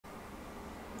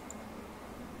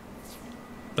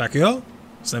Tak jo,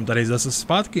 jsem tady zase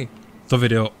zpátky. To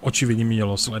video očividně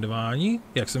mělo sledování,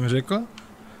 jak jsem řekl.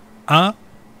 A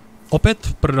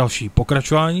opět pro další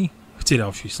pokračování chci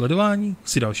další sledování,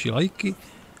 chci další lajky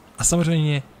a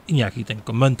samozřejmě i nějaký ten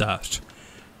komentář.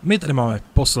 My tady máme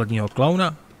posledního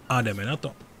klauna a jdeme na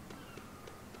to.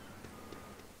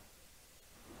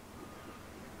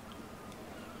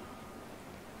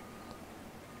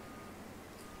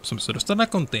 Musím se dostat na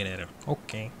kontejner.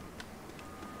 OK.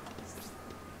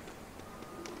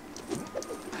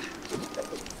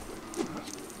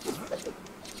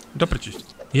 Doprčiš.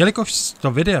 Jelikož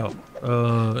to video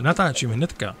natáčím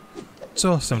hnedka,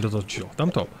 co jsem dotočil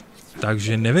tamto,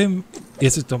 takže nevím,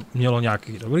 jestli to mělo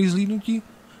nějaký dobrý zhlídnutí,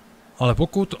 ale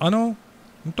pokud ano,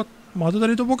 no tak máte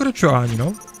tady to pokračování,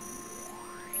 no.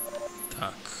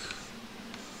 Tak.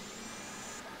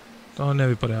 To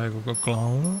nevypadá jako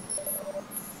klaun.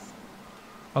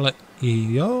 Ale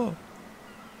jo.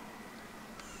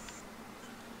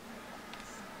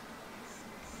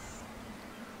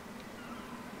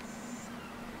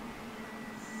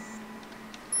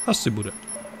 Asi bude.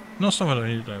 No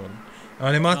samozřejmě to je ono.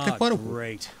 Ale nemáte paruku.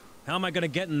 How am I gonna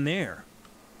get in there?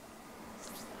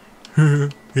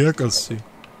 Jak asi?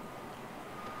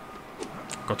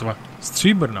 Kotva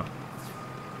stříbrna.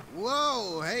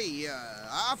 Whoa, hey,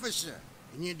 officer,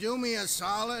 can you do me a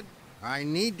solid? I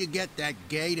need to get that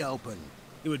gate open.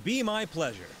 It would be my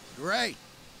pleasure. Great.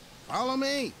 Follow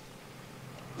me.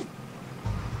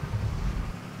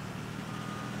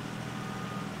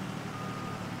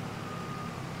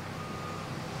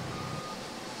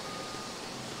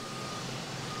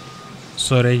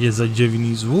 Sorry, je za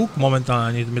divný zvuk,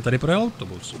 momentálně mi tady projel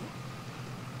autobus.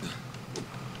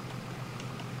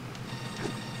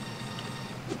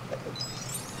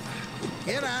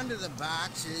 Get onto the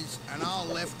boxes and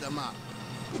I'll lift them up.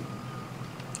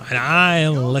 And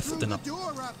I'll lift them up.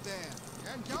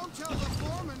 And don't tell the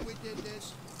foreman we did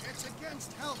this. It's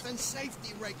against health and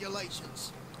safety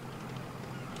regulations.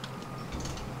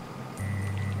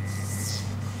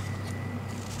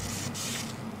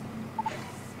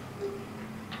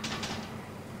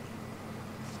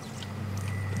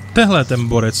 Tehle ten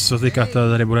borec, co teďka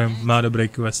tady bude, má dobrý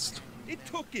quest.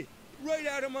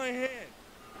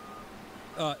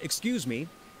 Excuse me.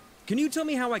 Can you tell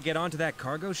me how I get onto that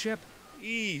cargo ship?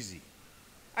 Easy.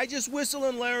 I just whistle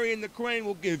and Larry and the crane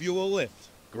will give you a lift.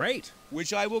 Great.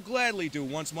 Which I will gladly do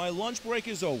once my lunch break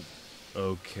is over.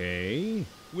 Okay.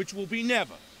 Which will be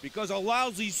never, because a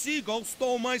lousy seagull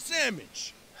stole my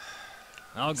sandwich.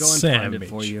 I'll go and find it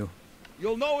for you.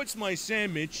 You'll know it's my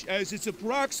sandwich, as it's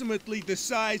approximately the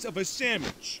size of a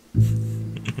sandwich.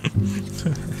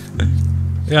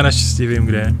 Já naštěstí vím,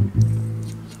 kde je.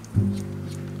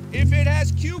 If it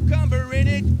has cucumber in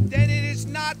it, then it is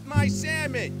not my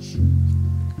sandwich.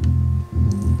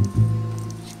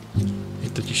 Je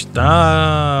totiž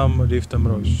tam, kdy v tom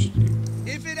roží.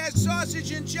 If it has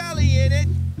sausage and jelly in it,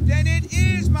 then it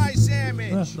is my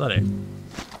sandwich. No, tady.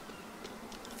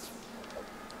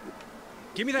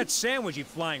 Give me that sandwich, you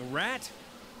flying rat.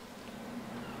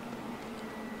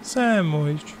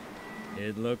 Sandwich.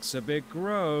 It looks a bit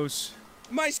gross.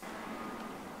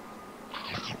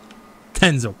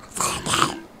 Ten zvuk.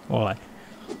 Vole.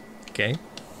 Okay.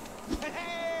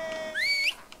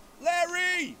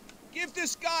 Larry! Give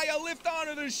this guy a lift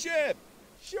onto the ship!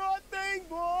 Sure thing,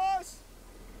 boss!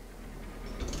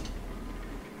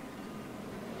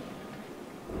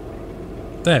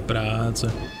 To je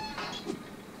práce.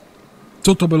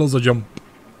 Co to bylo za jump?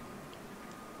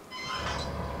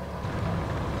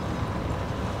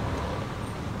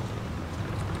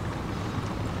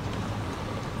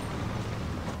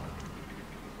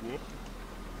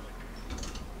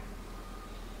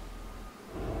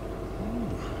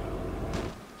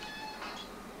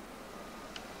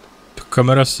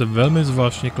 Kamera se velmi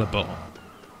zvláštně klepala.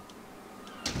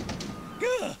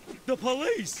 The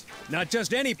police! Not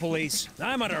just any police.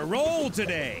 I'm on a roll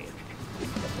today.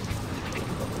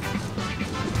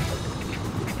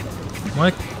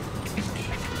 Mike.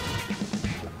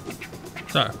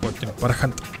 Tak, pojďme,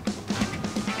 parchant.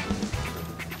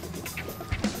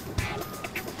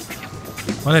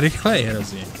 On je rychlej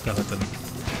hrozně, tahle ten.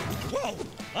 Whoa!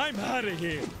 I'm out of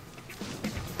here.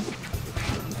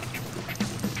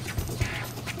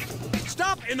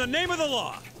 Stop in the name of the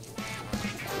law.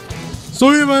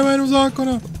 Stojíme ve jménu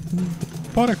zákona.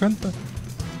 Parchante.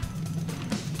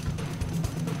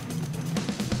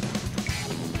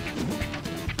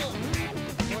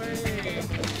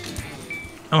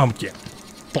 A mám tě.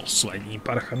 Poslední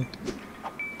parchant.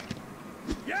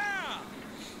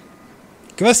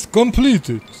 Quest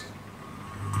completed.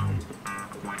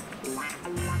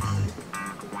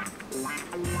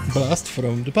 Blast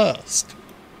from the past.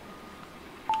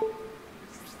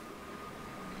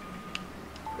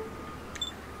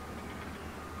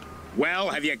 Well,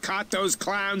 have you caught those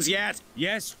clowns yet?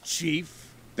 Yes,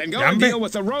 Chief. Then go and deal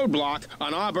with the roadblock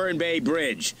on Auburn Bay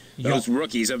Bridge. Those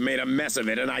rookies have made a mess of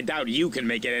it, and I doubt you can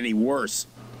make it any worse.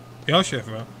 Ja,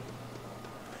 šéfe.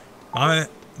 Máme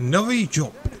nový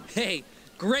job. Hey,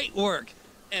 great work.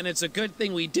 And it's a good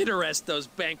thing we did arrest those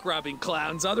bank-robbing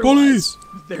clowns. Otherwise, Police!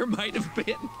 There might have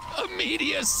been a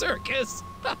media circus.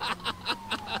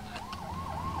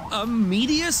 A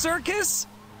media circus?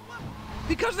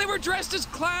 Because they were dressed as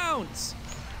clowns.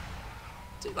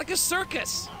 Like a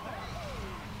circus.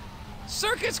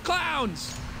 Circus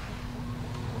clowns!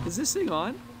 Is this thing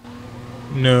on?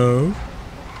 No.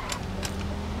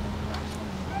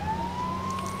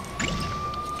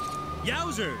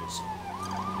 Yowzers!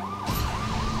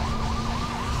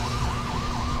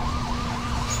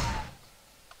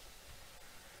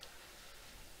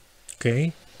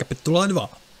 OK, kapitola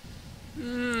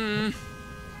 2.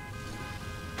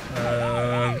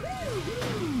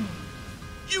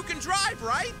 You can drive,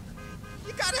 right?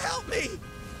 You gotta help me.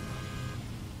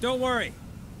 Don't worry.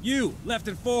 You, left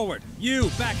and forward.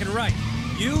 You, back and right.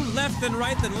 You, left and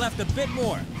right, then left a bit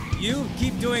more. You,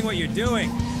 keep doing what you're doing.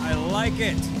 I like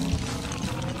it.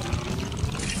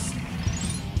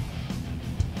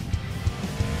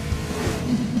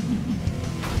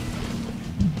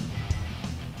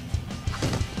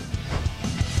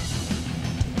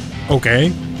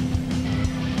 OK.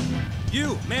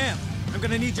 You, ma'am, I'm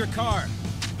gonna need your car.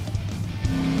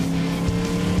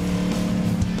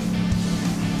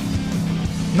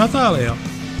 Natália.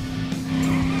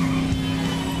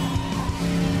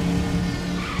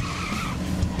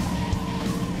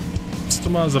 Co to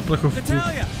má za plechovku?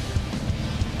 Natalia!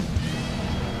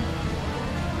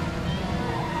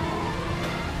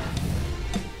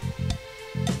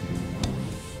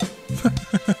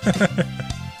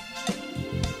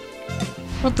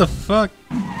 What the fuck?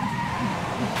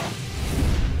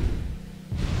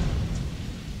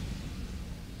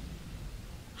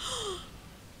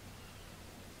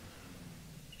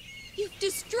 You've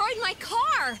destroyed my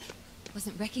car!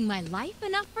 Wasn't wrecking my life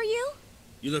enough for you?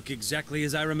 You look exactly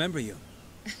as I remember you.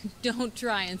 Don't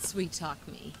try and sweet-talk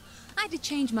me. I had to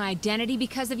change my identity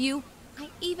because of you. I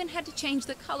even had to change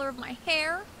the color of my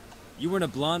hair. You weren't a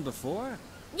blonde before?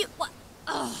 You what?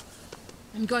 Ugh.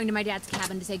 I'm going to my dad's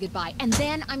cabin to say goodbye, and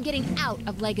then I'm getting out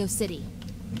of Lego City.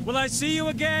 Will I see you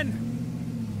again?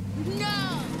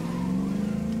 No!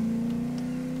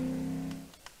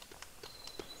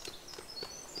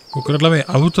 Ukradla mi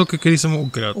auto, který jsem mu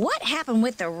ukradl. What happened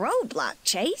with the roadblock,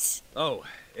 Chase? Oh,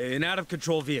 an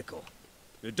out-of-control vehicle.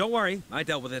 Don't worry, I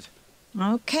dealt with it.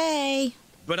 Okay.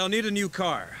 But I'll need a new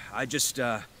car. I just,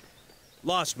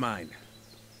 lost mine.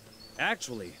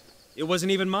 Actually, it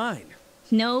wasn't even mine.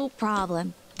 No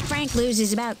problem. Frank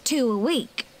loses about 2 a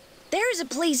week. There's a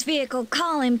police vehicle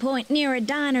calling point near a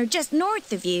diner just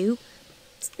north of you.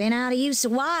 It's been out of use a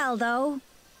while, though.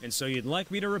 And so you'd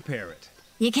like me to repair it?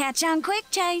 You catch on quick,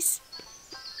 Chase.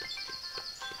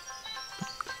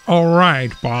 All right,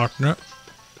 partner.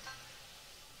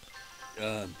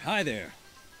 Hi there.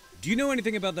 Do you know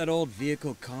anything about that old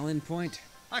vehicle call-in point?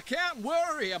 I can't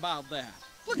worry about that.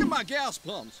 Look at my gas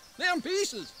pumps. They're in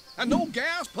pieces. And no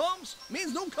gas pumps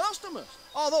means no customers.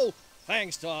 Although,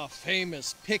 thanks to our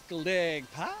famous pickled egg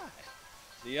pie,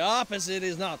 the opposite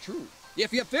is not true.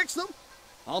 If you fix them,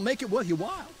 I'll make it worth your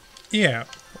while. Yeah,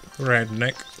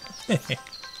 redneck.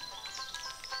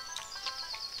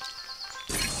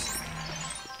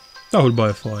 Ta hudba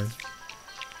je fajn.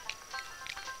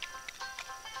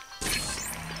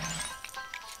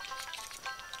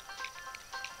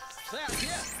 That's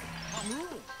it. I'm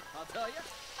ruined, I'll tell you.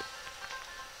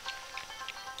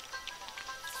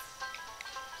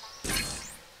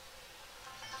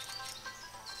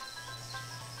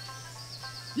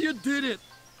 You did it!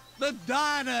 The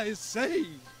diner is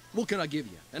saved! What can I give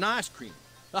you? An ice cream,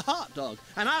 a hot dog,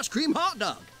 an ice cream hot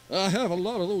dog. I have a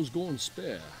lot of those going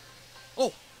spare.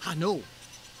 Oh, I know.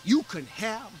 You can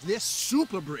have this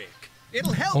super brick.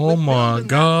 It'll help Oh with my building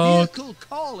God. that vehicle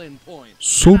call-in point.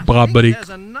 Super I think brick. There's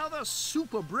another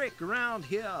super brick around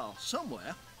here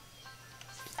somewhere.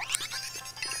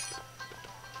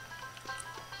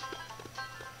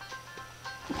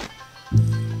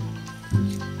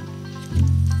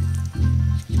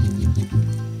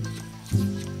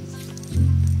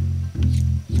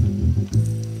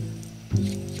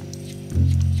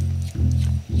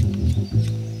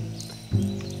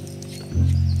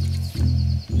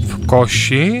 V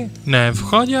koši? Ne, v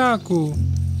chlaďáku.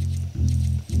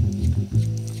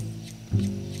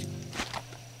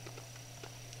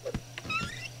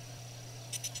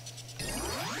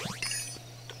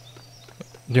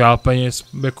 Já peněz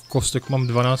jako kostek mám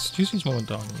 12 000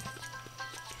 momentálně.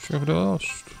 Však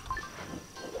dost.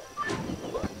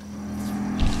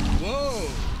 Whoa,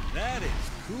 that is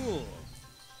cool.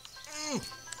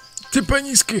 Ty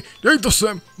penízky, dej to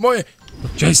sem, moje.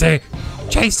 Chasey,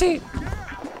 Chasey.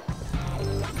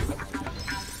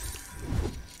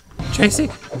 Chasey,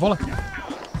 vole.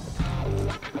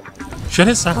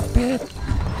 65.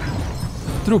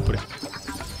 Trupy.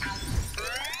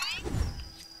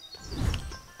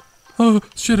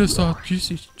 60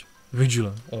 000.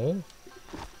 Vigilance. Oh.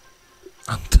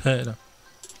 Anténa.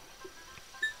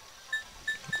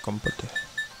 Kompety.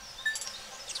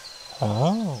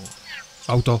 Oh.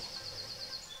 Auto.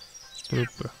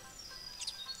 Trupy.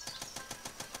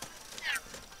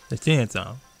 Ještě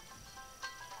něco.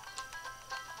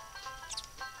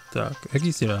 Tak,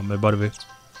 jaký si dáme barvy?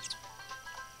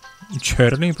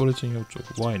 Černý policejní auto.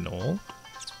 Why not?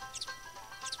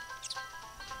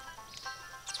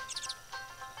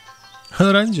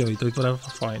 Oranžový, to vypadá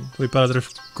fajn. To vypadá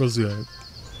trošku kozě.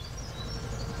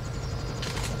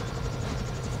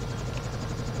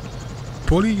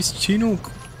 Police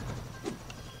Chinook.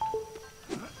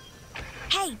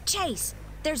 Hey, Chase,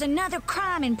 there's another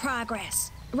crime in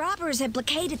progress. Robbers have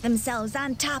blockaded themselves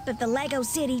on top of the Lego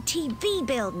City TV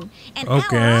building, and our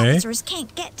officers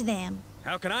can't get to them.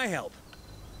 How can I help?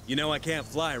 You know I can't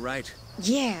fly, right?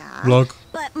 Yeah, Vlog.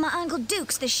 but my Uncle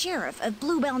Duke's the sheriff of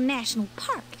Bluebell National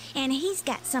Park, and he's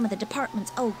got some of the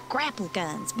department's old grapple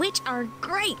guns, which are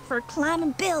great for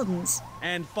climbing buildings.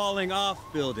 And falling off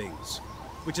buildings.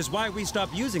 Which is why we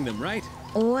stopped using them, right?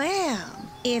 Well,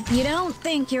 if you don't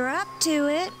think you're up to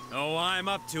it, Oh, I'm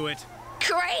up to it.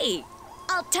 great!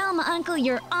 I'll tell my uncle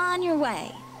you're on your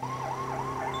way.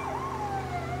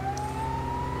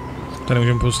 Tady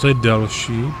můžeme postavit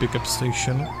další pickup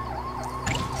station.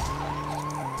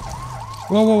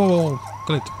 Wow,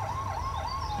 klid.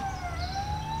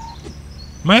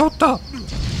 Moje auto!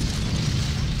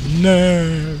 Ne.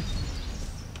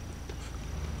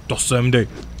 To sem dej.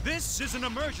 This is an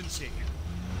emergency.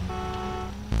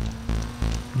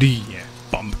 Dýně,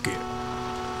 pumpky.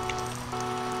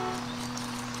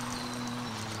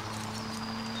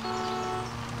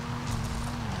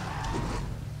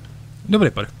 Dobrý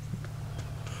pade.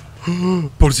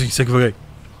 Policejní segway.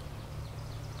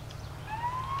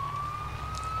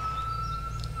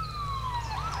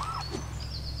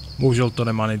 Bohužel to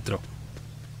nemá nitro.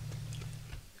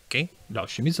 OK,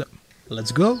 další mise.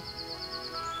 Let's go.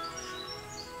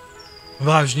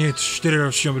 Vážně, 4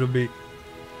 další období.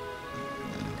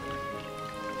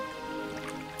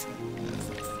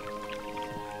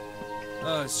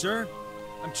 Sir?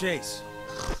 I'm Chase.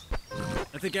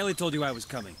 I think Ellie told you I was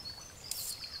coming.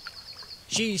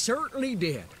 She certainly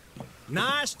did.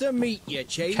 Nice to meet you,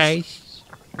 Chase. Chase.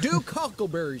 Duke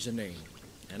Huckleberry's the name,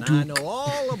 and I know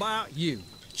all about you.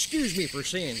 Excuse me for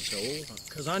saying so,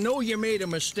 because I know you made a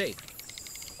mistake.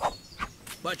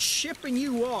 But shipping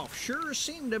you off sure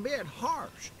seemed a bit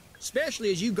harsh,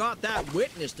 especially as you got that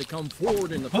witness to come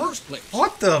forward in the first place.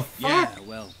 What the fuck? Yeah,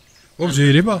 well,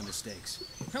 Dobře, ryba. my mistakes.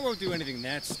 I won't do anything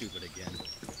that stupid again.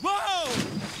 Whoa!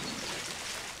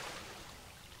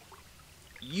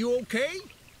 You okay?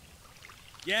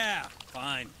 Yeah,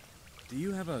 fine. Do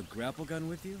you have a grapple gun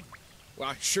with you? Well,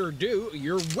 I sure do.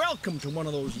 You're welcome to one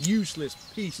of those useless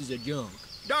pieces of junk.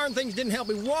 Darn things didn't help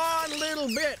me one little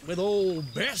bit with old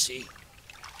Bessie.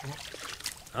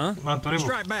 Huh?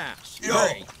 Striped bass.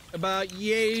 Gray. About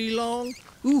yay long.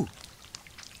 Ooh.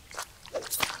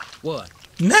 What?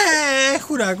 Ne,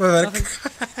 chudák veverk.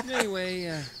 Anyway,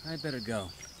 I'd better go.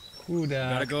 Chudák.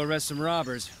 Gotta go arrest some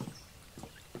robbers.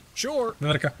 Sure.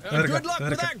 Veverka, Good luck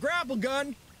with that grapple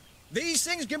gun. These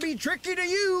things can be tricky to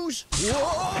use.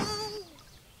 Whoa!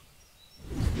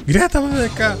 Kde je ta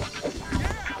veverka?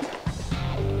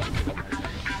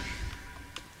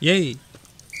 Jej.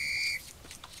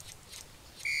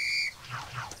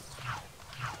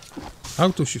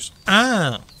 Autošus.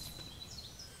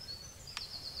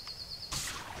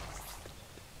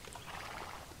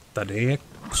 Tady je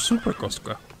super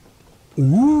kostka.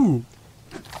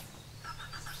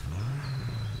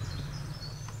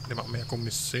 Kde máme jako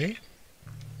misi?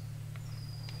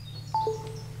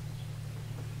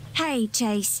 Hey,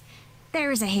 Chase,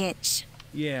 there's a hitch.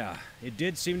 Yeah, it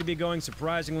did seem to be going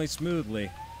surprisingly smoothly.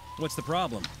 What's the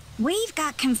problem? We've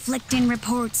got conflicting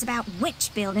reports about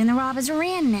which building the robbers are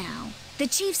in now. The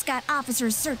chief's got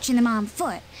officers searching them on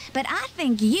foot, but I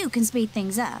think you can speed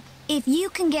things up. If you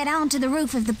can get onto the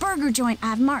roof of the burger joint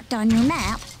I've marked on your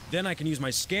map... Then I can use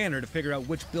my scanner to figure out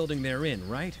which building they're in,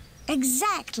 right?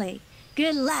 Exactly.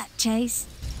 Good luck, Chase.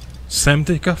 Sem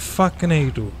teďka fakt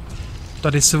nejdu.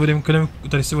 Tady se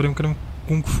odemknem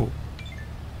kung fu.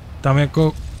 Tam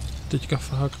jako... Teďka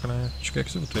fakt ne. Počkej, jak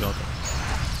se otvírá to?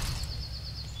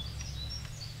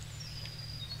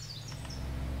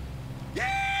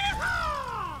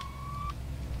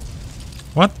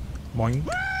 What? Boing.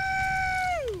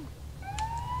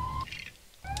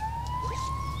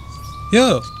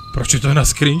 Jo, proč je to na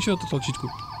screenshot, to tlačítku?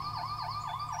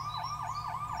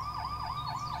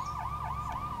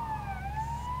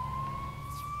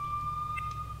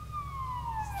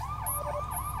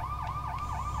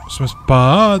 Jsme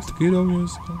zpátky do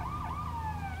města.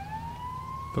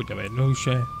 Pojďme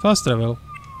jednoduše. Fast travel.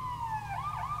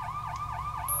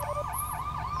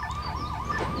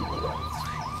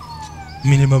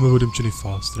 My nemáme odemčený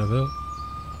fast travel.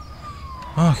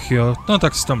 Ach jo, no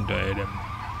tak si tam dojedem.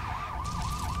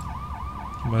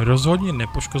 Jsme rozhodně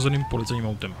nepoškozeným policejním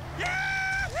autem.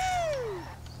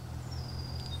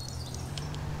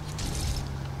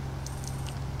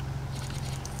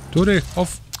 Tudy,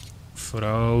 off.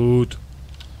 Fraud.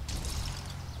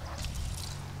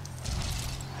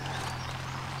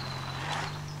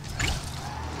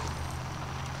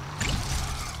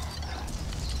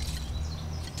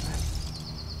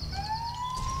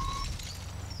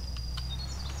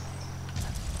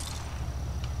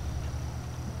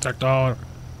 Traktor.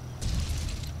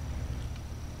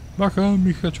 Bacha,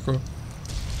 Michačko.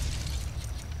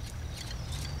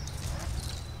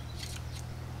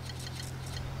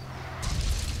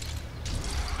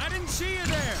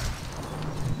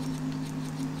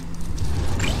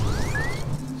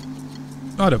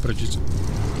 A jde prčic.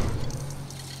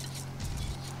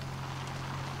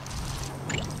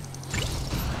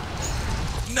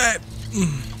 Ne!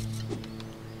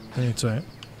 To něco je?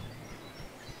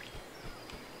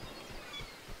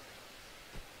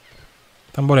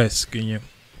 Tam bude jeskyně.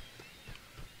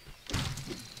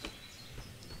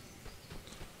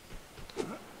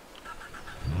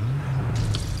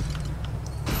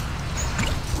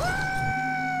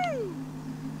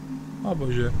 A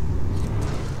bože.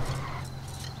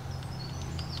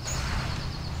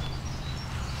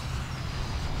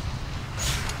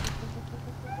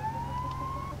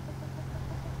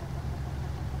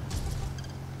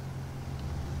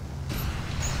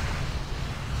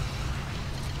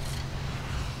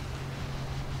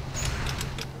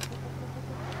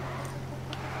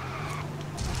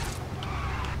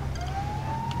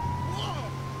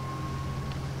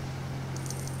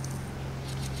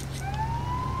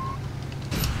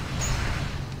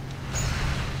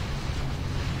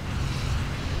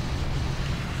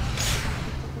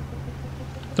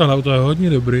 Tohle auto je hodně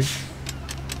dobrý.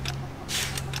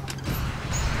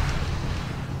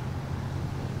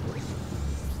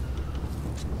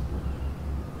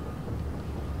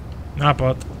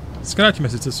 Nápad. Zkrátíme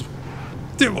si cestu.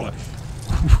 Ty vole.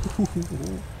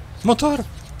 Motor.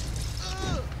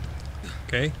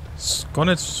 OK.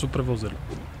 Konec super vozidla.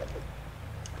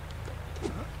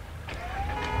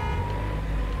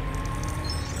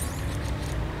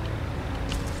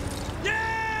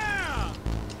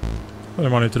 To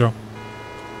nemá nitro.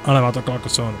 Ale má takhle jako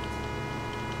sound.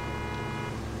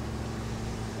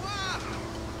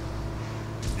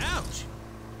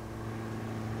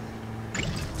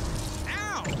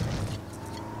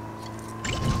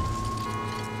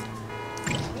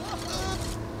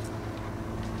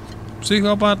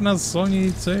 Psychopat na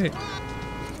silnici.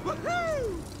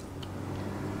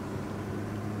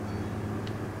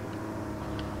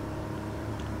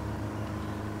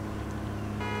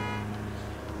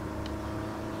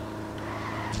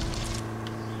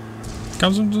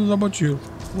 Kam jsem to zabočil?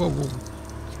 Wow.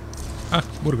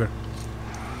 Burger.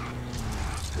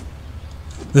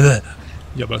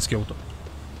 Ďábelský auto.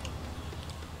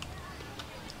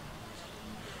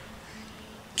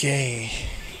 Okay.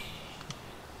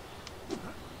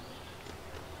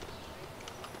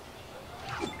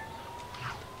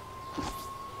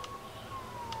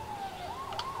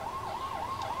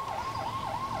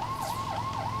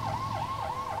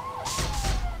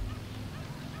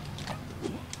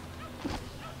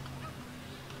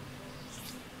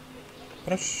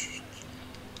 Proč?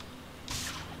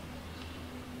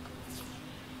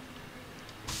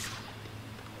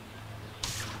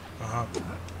 Aha.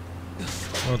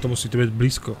 No to musíte být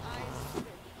blízko.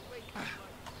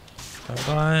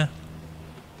 Takhle.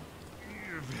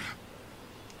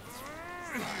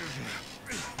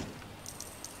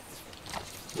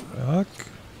 Tak.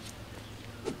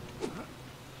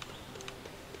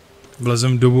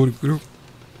 Vlezem do burgeru.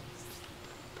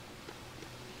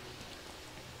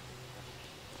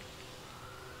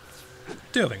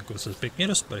 Ty venku se pěkně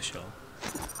rozpršel.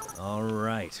 All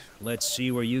right, let's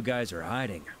see where you guys are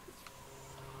hiding.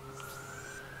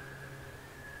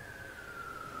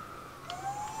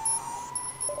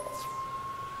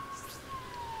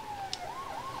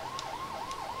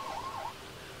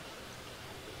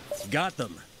 Got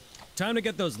them. Time to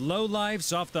get those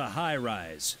lowlifes off the high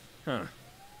rise. Huh.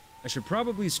 I should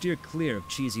probably steer clear of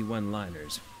cheesy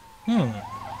one-liners.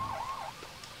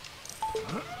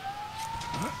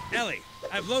 Ellie,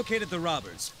 I've located the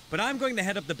robbers, but I'm going to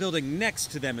head up the building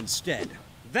next to them instead.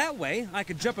 That way, I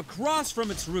could jump across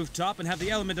from its rooftop and have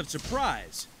the element of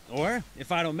surprise. Or,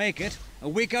 if I don't make it, a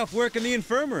week off work in the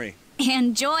infirmary.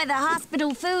 Enjoy the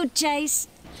hospital food, Chase.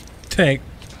 Take.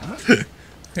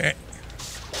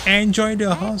 Enjoy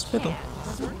the hospital.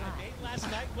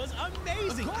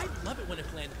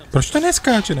 Proč to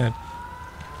neskáče, ne?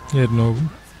 Jednou.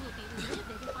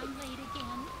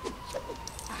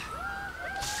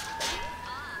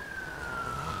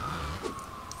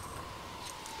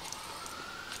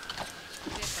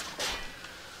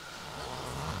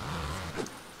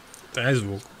 To je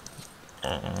zvuk.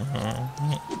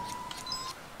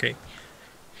 OK.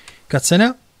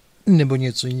 Kacena? Nebo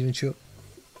něco jiného?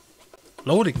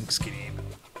 Loading screen.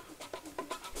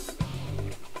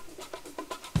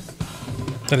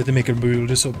 Tady ty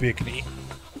microbuildy jsou pěkný.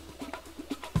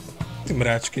 Ty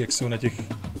mráčky, jak jsou na těch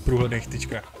průhledných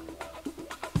tyčkách.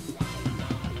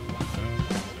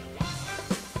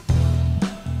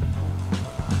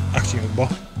 Akční hudba.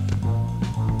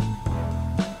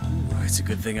 It's a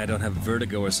good thing I don't have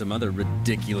vertigo or some other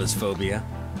ridiculous phobia.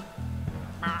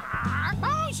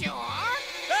 Bonjour!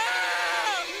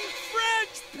 Ah!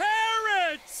 French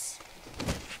parrots!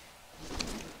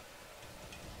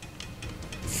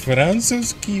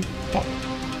 Francouzský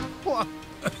pop.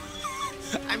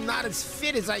 I'm not as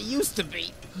fit as I used to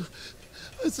be.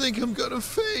 I think I'm gonna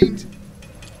faint.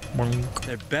 Bonk.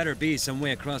 There better be some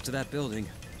way across to that building.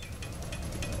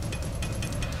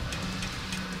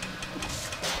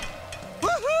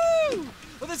 Woohoo!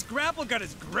 Well, this grapple gun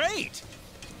is great!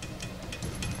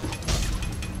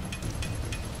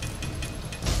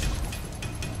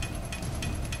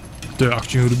 To je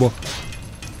akční hudba.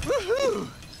 Woohoo!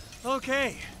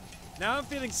 Okay, now I'm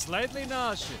feeling slightly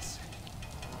nauseous.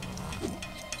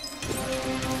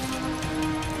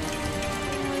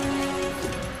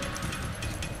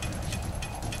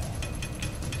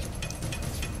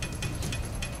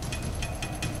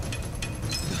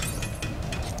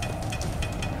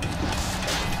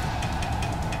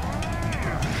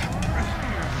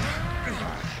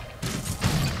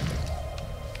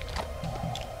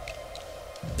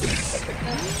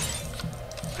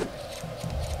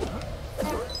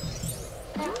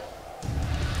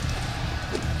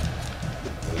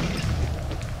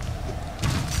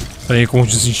 Tady někomu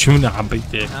s ničím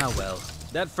nábytě. Ah well,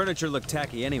 that furniture looked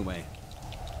tacky anyway.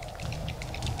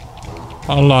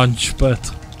 A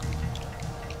launchpad.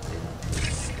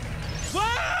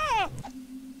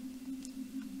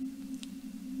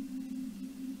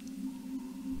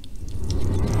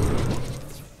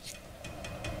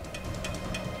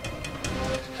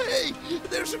 Hey,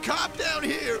 there's a cop down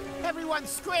here. Everyone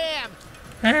scram!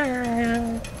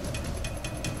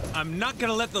 I'm not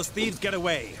gonna let those thieves get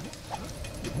away.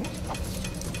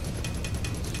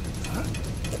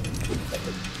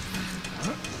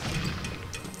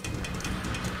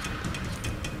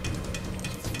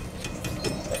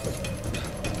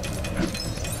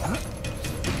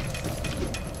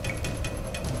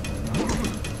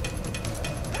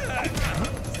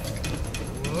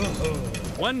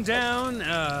 One down,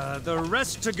 the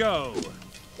rest to go.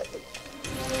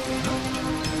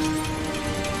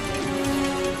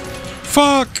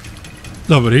 Fuck!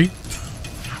 Dobrý.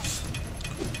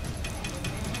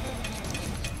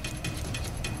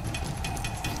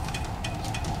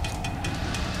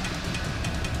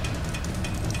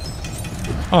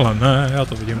 Ale ne, já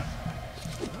to vidím.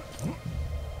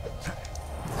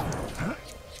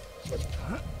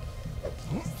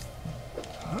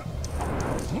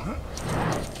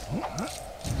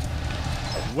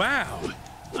 Wow!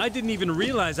 I didn't even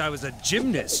realize I was a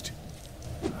gymnast.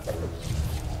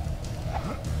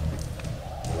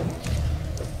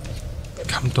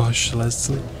 Kam to až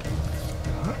lezl?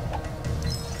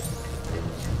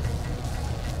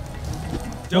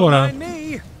 Don't mind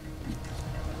me.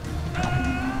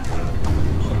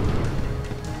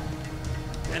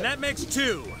 And that makes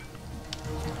two.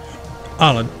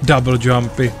 Ale double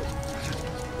jumpy.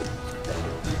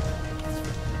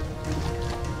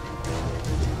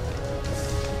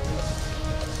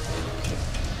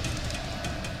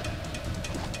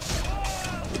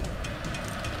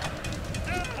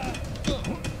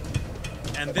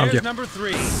 And there's number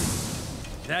 3.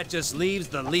 That just leaves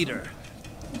the leader.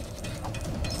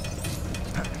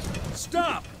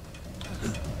 Stop!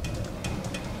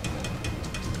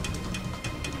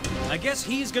 I guess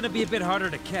he's gonna be a bit harder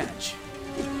to catch.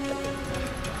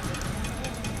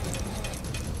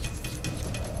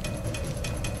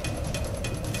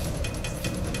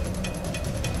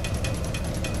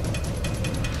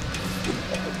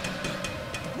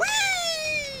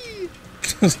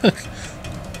 So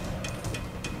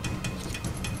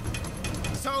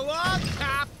long,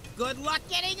 cop. Good luck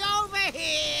getting over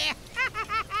here.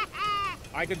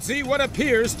 I can see what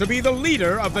appears to be the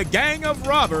leader of the gang of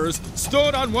robbers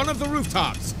stood on one of the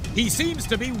rooftops. He seems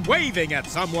to be waving at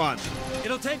someone.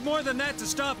 It'll take more than that to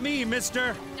stop me,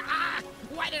 mister.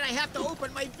 Why did I have to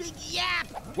open my big yap?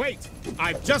 Wait,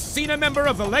 I've just seen a member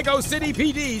of the Lego City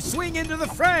PD swing into the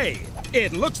fray.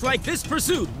 It looks like this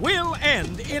pursuit will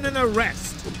end in an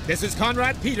arrest. This is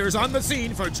Conrad Peters on the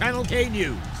scene for Channel K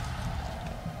News.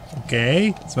 OK,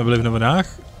 jsme byli v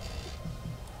novinách.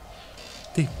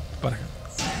 Ty, parch.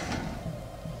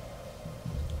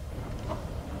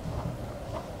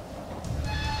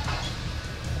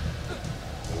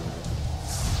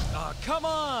 Come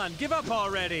on, give up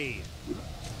already.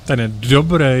 Ten je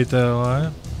dobrý,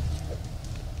 tohle.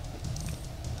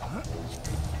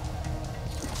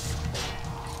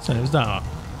 Se nevzdává.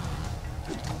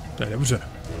 To je dobře.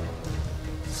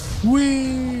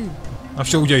 Uiii. A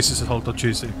vše udělej si se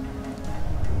haltočí si.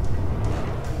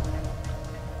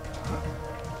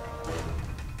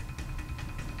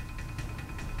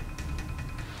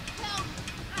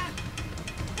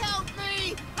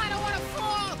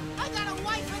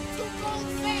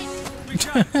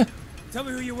 Tell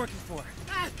me who you're working for.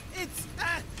 It's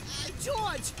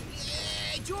George.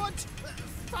 George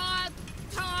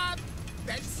Tom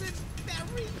Benson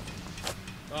Berry.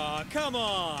 Aw, come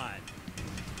on.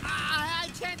 I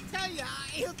can't tell you.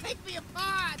 He'll take me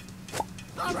apart.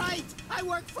 All right, I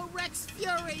work for Rex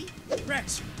Fury.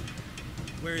 Rex,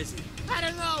 where is he? I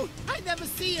don't know. I never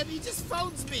see him. He just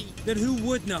phones me. Then who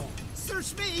would know?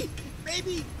 Search me.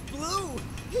 Maybe Blue.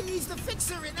 He's the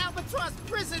fixer in Albatross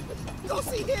prison. Go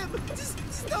see him. Just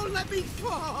don't let me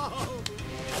fall.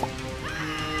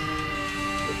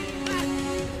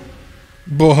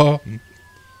 Boha. You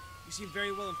seem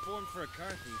very well informed for a car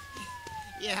thief.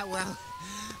 Yeah, well,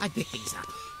 I pick things up.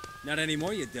 Not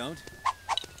anymore, you don't.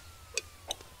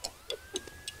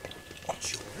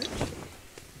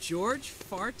 George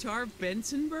Fartar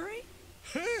Bensonbury?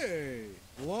 Hey,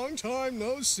 long time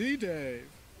no see, Dave.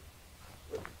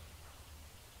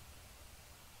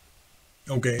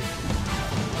 OK.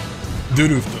 The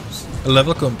rooftops.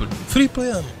 Level complete. Free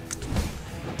play.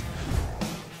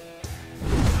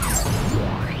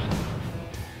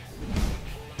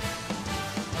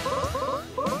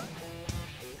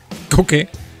 OK.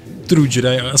 True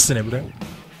Jedi asi nebude.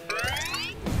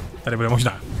 Tady bude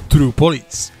možná True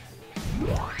Police.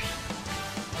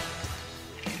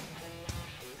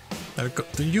 Tady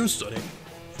continue story.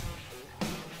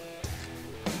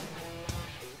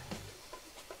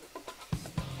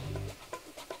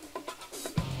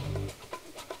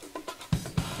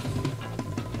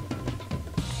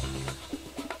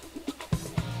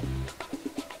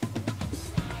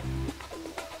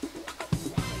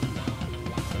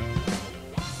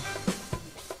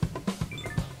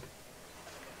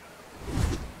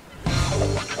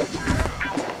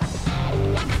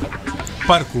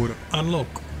 Parkour unlock.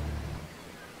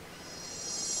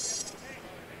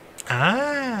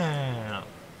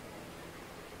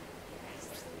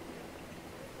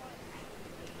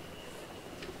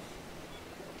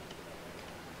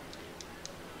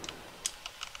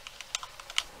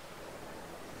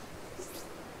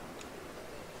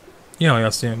 Jo,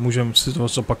 jasně, můžeme si to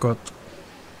zopakovat.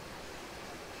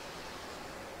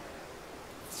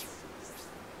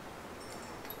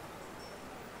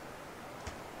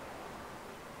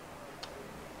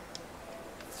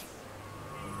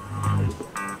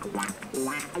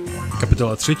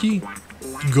 Kapitola 3.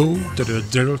 Go to the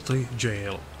dirty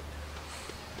jail.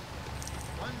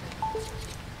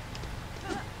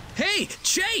 Hey,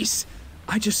 Chase!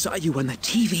 I just saw you on the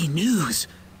TV news.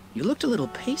 You looked a little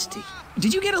pasty.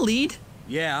 Did you get a lead?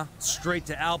 Yeah, straight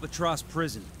to Albatross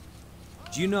prison.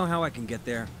 Do you know how I can get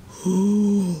there?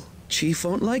 Ooh, Chief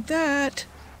won't like that.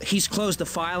 He's closed the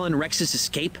file on Rex's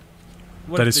escape.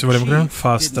 Tady si budeme hrát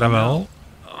fast travel.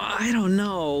 I don't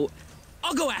know.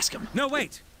 I'll go ask him. No,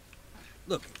 wait.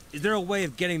 Look, is there a way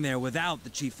of getting there without the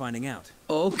chief finding out?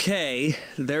 Okay,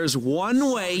 there's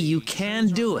one way you can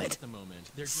do it.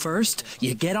 First,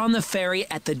 you get on the ferry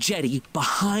at the jetty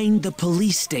behind the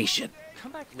police station.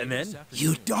 And then?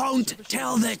 You don't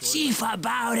tell the chief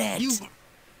about it!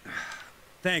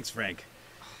 Thanks, Frank.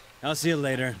 I'll see you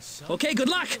later. Okay, good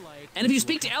luck! And if you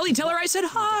speak to Ellie, tell her I said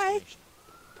hi!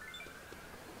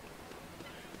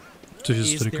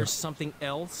 Is there something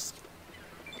else?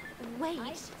 Wait.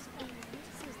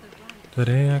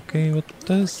 Tady je nějaký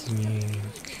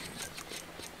otazník.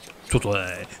 Co to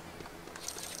je?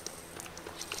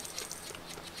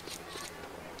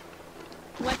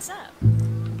 What's up?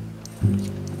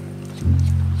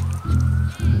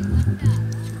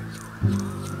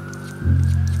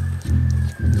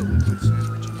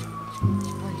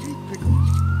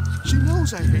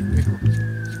 knows I hate pickle.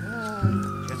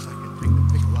 Guess I can pick the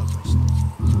pickle out myself.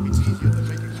 It's easier than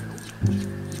making my own.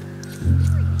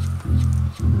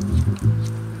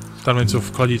 Tam něco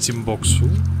v chladícím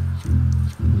boxu.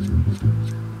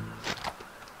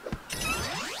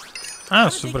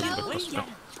 Super.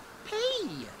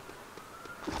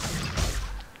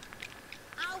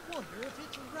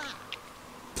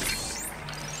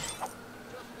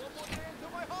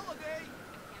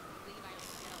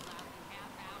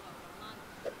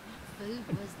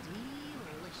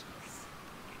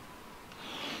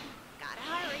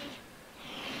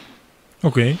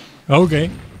 Okay.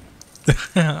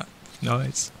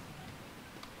 Nice.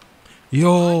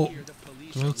 Jo,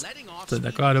 to je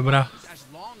taková dobrá.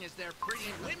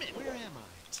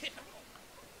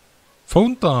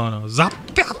 Fontána, za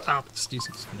 15 000,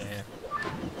 ne.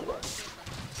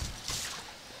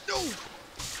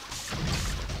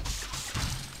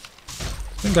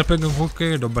 Ten grappling hook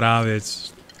je dobrá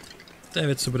věc. To je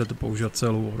věc, co budete používat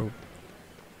celou hru.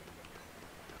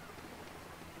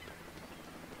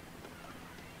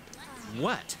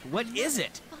 What is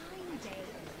it?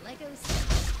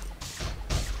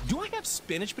 Do I have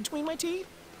spinach between my teeth?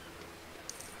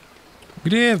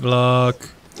 Kde je vlak?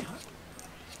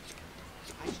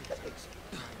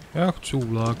 Já chci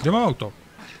vlak. Kde mám auto?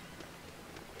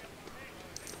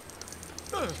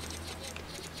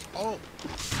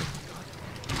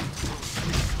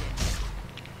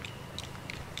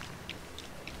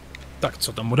 Tak,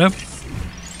 co tam bude?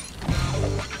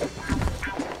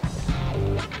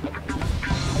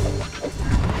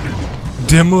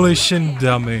 Demolition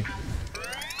dummy.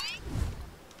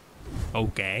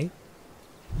 OK.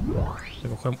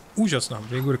 Mimochodem úžasná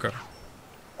figurka.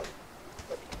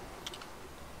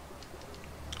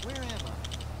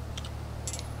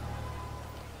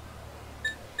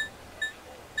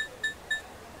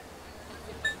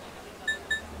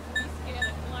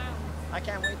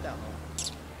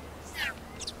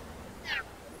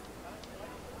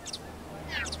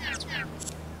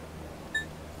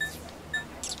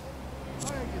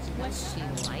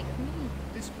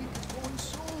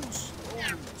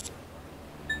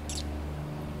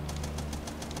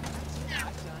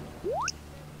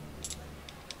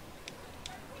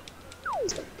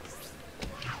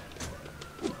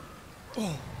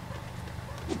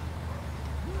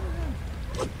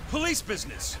 Police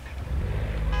business.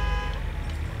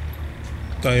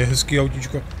 To je hezký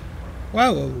autíčko.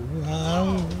 Wow.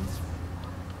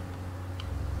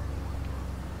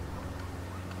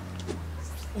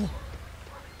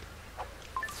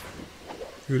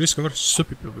 You discover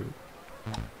super.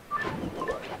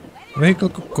 Vehicle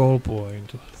call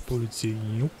point.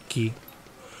 Policijní uky.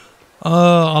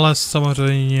 Ale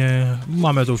samozřejmě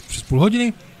máme to už přes půl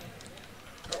hodiny.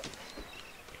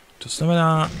 To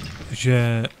znamená,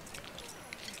 že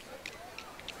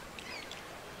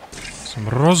jsem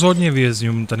rozhodně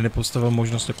vězňům tady nepostavil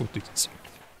možnost jako tyc.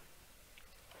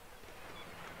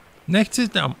 Nechci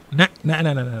tam.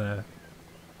 Ne.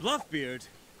 Bluffbeard.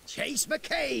 Chase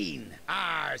McCain!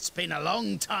 It's been a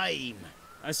long time.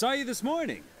 I saw you this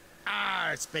morning.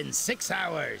 It's been 6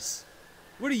 hours.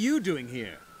 What are you doing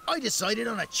here? I decided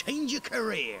on a change of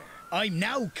career. I'm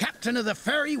now captain of the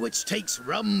ferry which takes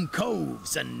rum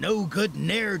coves and no good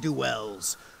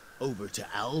ne'er-do-wells over to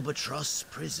Albatross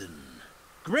Prison.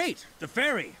 Great, the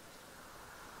ferry.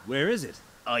 Where is it?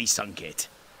 I sunk it.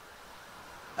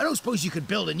 I don't suppose you could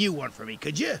build a new one for me,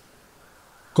 could you?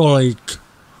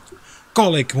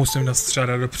 Kolik musím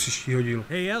nastřádat do příštího dílu?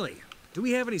 Hey Ellie, do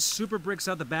we have any super bricks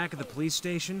out the back of the police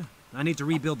station? I need to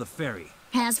rebuild the ferry.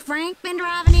 Has Frank been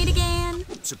driving it again?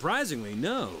 Surprisingly,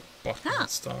 no.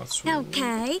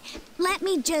 Okay, let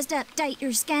me just update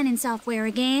your scanning software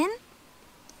again.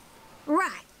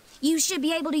 Right, you should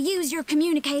be able to use your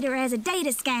communicator as a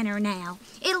data scanner now.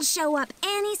 It'll show up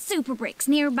any super bricks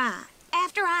nearby.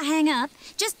 After I hang up,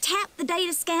 just tap the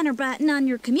data scanner button on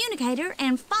your communicator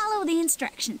and follow the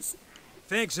instructions.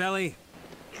 Thanks, Ellie.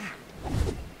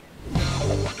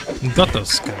 Data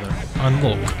scanner.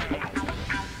 Unlock.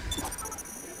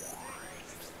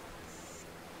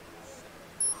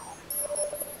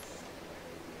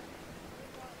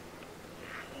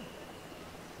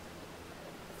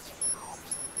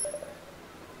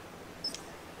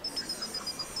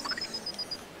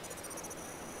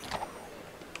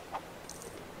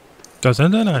 To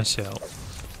jsem to našel.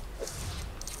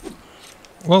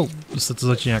 Wow, se to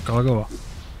začíná nějak lagovat.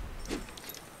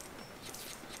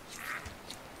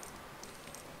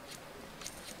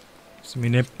 Se mi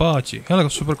nepáčí. Hele,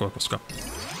 super koska.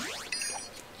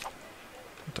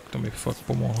 Tak to mi fakt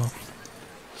pomohlo.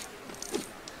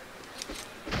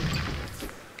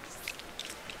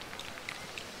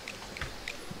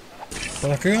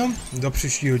 Tak jo, do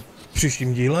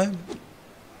příštím díle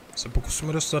se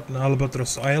pokusíme dostat na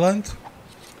Albatross Island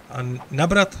a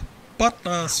nabrat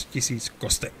 15 000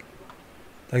 kostek.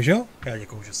 Takže jo, já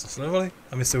děkuju, že jste sledovali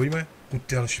a my se uvidíme u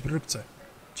další produkce.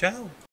 Čau.